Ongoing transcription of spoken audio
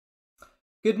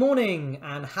Good morning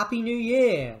and Happy New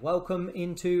Year! Welcome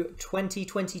into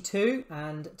 2022,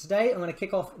 and today I'm going to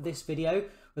kick off this video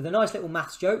with a nice little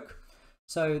maths joke.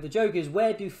 So the joke is,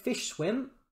 where do fish swim?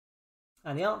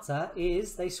 And the answer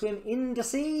is they swim in the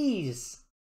seas.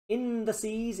 In the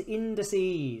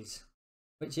seas,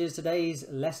 which is today's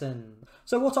lesson.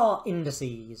 So what are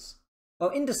indices?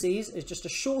 Well, indices is just a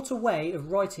shorter way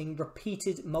of writing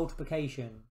repeated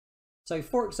multiplication. So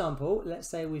for example, let's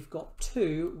say we've got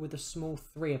 2 with a small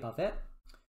 3 above it.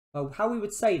 Well, how we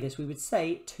would say this, we would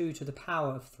say 2 to the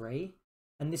power of 3.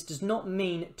 And this does not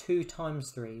mean 2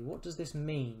 times 3. What does this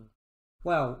mean?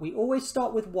 Well, we always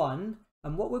start with 1.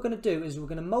 And what we're going to do is we're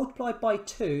going to multiply by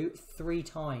 2 3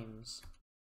 times.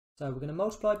 So we're going to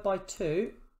multiply by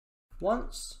 2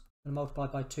 once. We're going to multiply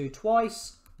by 2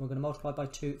 twice. We're going to multiply by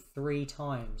 2 3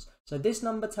 times. So this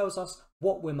number tells us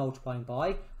what we're multiplying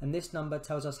by, and this number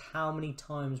tells us how many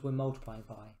times we're multiplying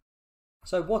by.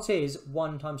 So what is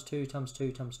 1 times 2 times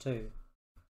 2 times 2?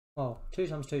 Well, 2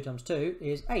 times 2 times 2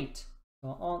 is 8.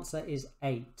 Our answer is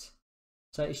 8.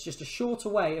 So it's just a shorter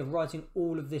way of writing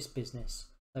all of this business.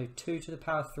 So 2 to the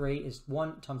power 3 is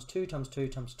 1 times 2 times 2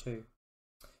 times 2.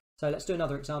 So let's do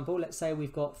another example. Let's say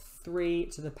we've got 3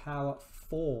 to the power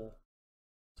 4.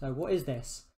 So what is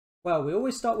this? Well, we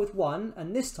always start with 1,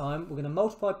 and this time we're going to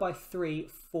multiply by 3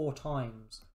 4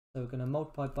 times. So we're going to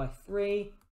multiply by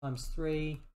 3 times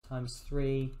 3 times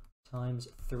 3 times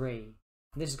 3. And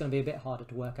this is going to be a bit harder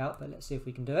to work out, but let's see if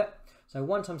we can do it. So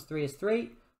 1 times 3 is 3,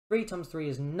 3 times 3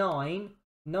 is 9,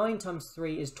 9 times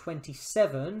 3 is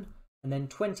 27, and then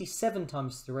 27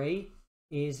 times 3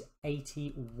 is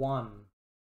 81.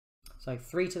 So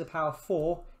 3 to the power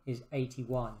 4 is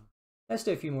 81. Let's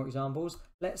do a few more examples.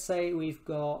 Let's say we've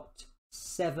got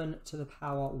 7 to the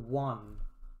power 1.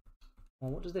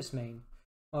 Well, what does this mean?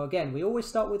 Well, again, we always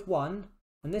start with 1,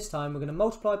 and this time we're going to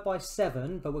multiply by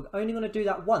 7, but we're only going to do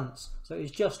that once. So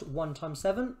it's just 1 times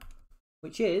 7,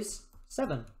 which is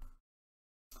 7.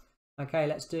 Okay,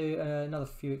 let's do another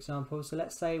few examples. So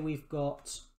let's say we've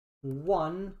got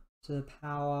 1 to the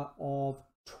power of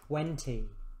 20.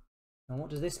 And what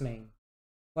does this mean?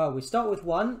 Well, we start with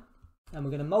 1. And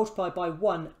we're going to multiply by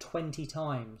 1 20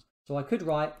 times. So I could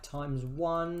write times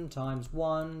 1 times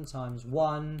 1 times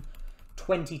 1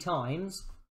 20 times.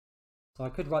 So I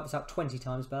could write this out 20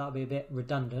 times, but that would be a bit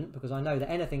redundant because I know that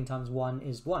anything times 1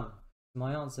 is 1.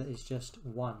 My answer is just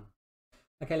 1.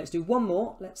 Okay, let's do one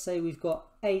more. Let's say we've got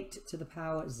 8 to the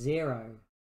power 0.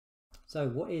 So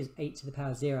what is 8 to the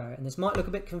power 0? And this might look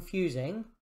a bit confusing,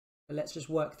 but let's just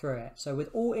work through it. So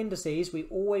with all indices, we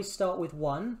always start with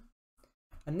 1.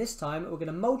 And this time we're going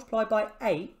to multiply by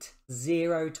 8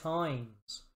 0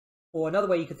 times. Or another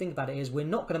way you could think about it is we're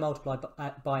not going to multiply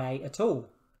by 8 at all.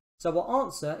 So our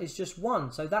answer is just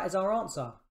 1. So that is our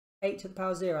answer. 8 to the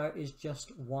power 0 is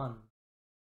just 1.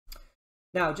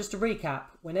 Now, just to recap,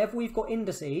 whenever we've got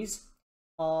indices,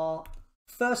 our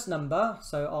first number,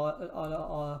 so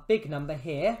our big number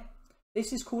here,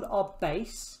 this is called our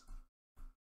base.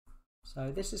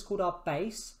 So this is called our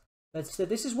base. So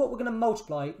this is what we're going to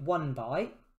multiply 1 by.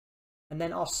 And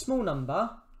then our small number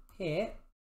here,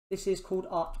 this is called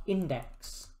our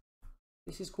index.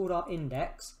 This is called our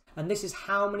index. And this is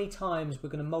how many times we're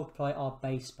going to multiply our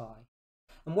base by.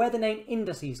 And where the name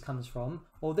indices comes from,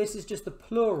 well, this is just the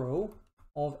plural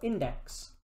of index.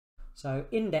 So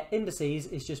indices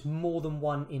is just more than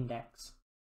one index.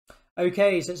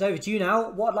 Okay, so it's over to you now.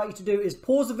 What I'd like you to do is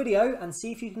pause the video and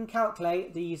see if you can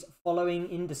calculate these following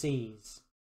indices.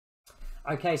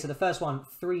 Okay, so the first one,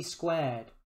 3 squared.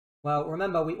 Well,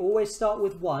 remember, we always start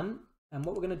with 1, and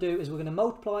what we're going to do is we're going to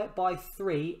multiply it by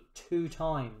 3 2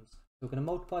 times. We're going to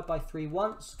multiply by 3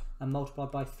 once and multiply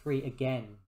by 3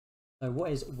 again. So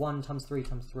what is 1 times 3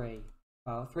 times 3?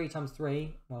 Well, 3 times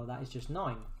 3, well, that is just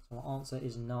 9. So our answer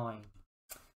is 9.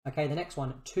 Okay, the next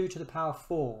one, 2 to the power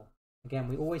 4. Again,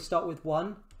 we always start with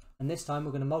 1, and this time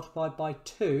we're going to multiply by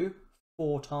 2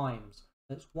 4 times.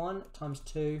 That's 1 times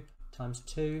 2 times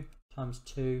 2 times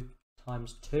 2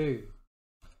 times 2.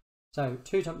 So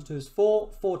 2 times 2 is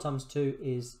 4, 4 times 2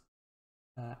 is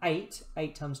 8,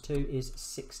 8 times 2 is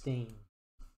 16.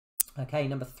 Okay,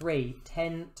 number 3,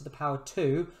 10 to the power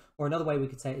 2, or another way we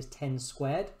could say it is 10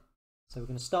 squared. So we're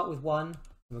going to start with 1, and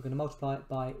we're going to multiply it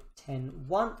by 10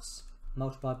 once,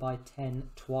 multiply by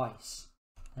 10 twice.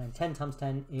 And 10 times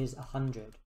 10 is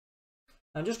 100.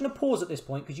 I'm just going to pause at this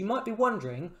point because you might be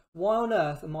wondering, why on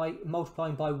earth am I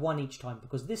multiplying by 1 each time?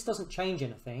 Because this doesn't change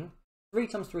anything. 3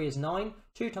 times 3 is 9,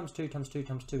 2 times 2 times 2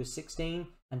 times 2 is 16,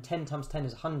 and 10 times 10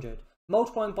 is 100.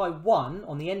 Multiplying by 1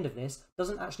 on the end of this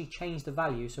doesn't actually change the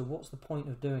value, so what's the point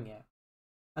of doing it?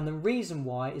 And the reason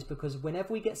why is because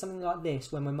whenever we get something like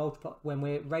this, when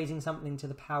we're raising something to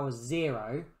the power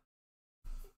 0,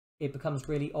 it becomes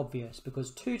really obvious,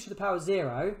 because 2 to the power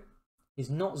 0 is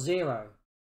not 0.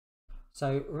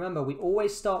 So remember, we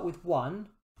always start with 1,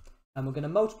 and we're going to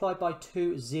multiply by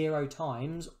 2 0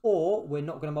 times, or we're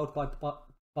not going to multiply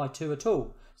by 2 at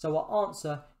all. So our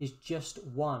answer is just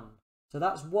 1. So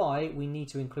that's why we need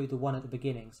to include the 1 at the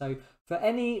beginning. So for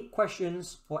any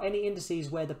questions or any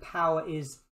indices where the power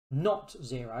is not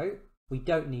 0, we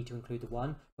don't need to include the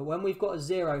 1. But when we've got a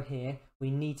 0 here,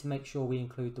 we need to make sure we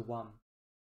include the 1.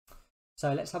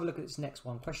 So let's have a look at this next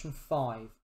one. Question 5.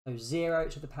 So 0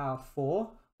 to the power 4,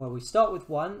 where we start with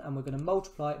 1 and we're going to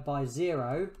multiply it by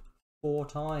 0 4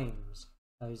 times.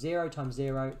 So 0 times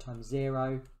 0 times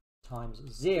 0 times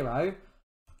 0.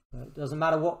 It doesn't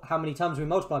matter how many times we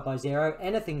multiply by 0,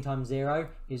 anything times 0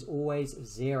 is always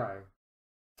 0.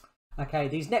 Okay,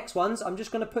 these next ones, I'm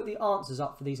just going to put the answers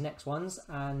up for these next ones,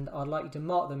 and I'd like you to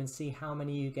mark them and see how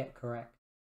many you get correct.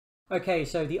 Okay,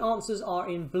 so the answers are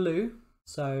in blue,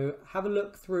 so have a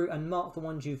look through and mark the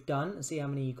ones you've done and see how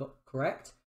many you got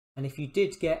correct. And if you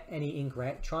did get any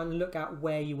incorrect, try and look at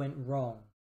where you went wrong.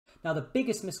 Now, the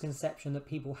biggest misconception that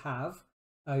people have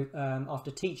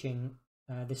after teaching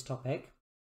this topic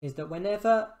is that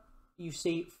whenever you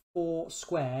see 4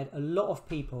 squared, a lot of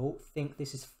people think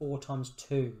this is 4 times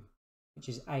 2, which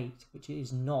is 8, which it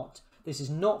is not. This is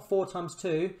not 4 times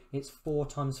 2, it's 4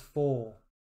 times 4.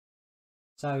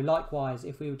 So likewise,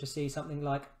 if we were to see something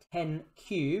like 10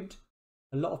 cubed,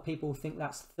 a lot of people think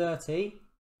that's 30.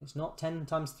 It's not 10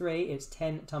 times 3, it's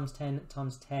 10 times 10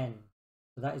 times 10.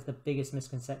 So that is the biggest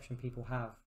misconception people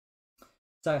have.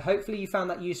 So hopefully you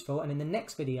found that useful, and in the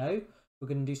next video, we're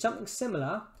going to do something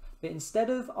similar, but instead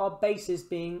of our bases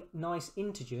being nice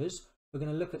integers, we're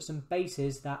going to look at some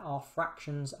bases that are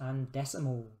fractions and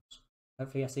decimals.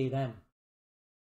 Hopefully I see you then.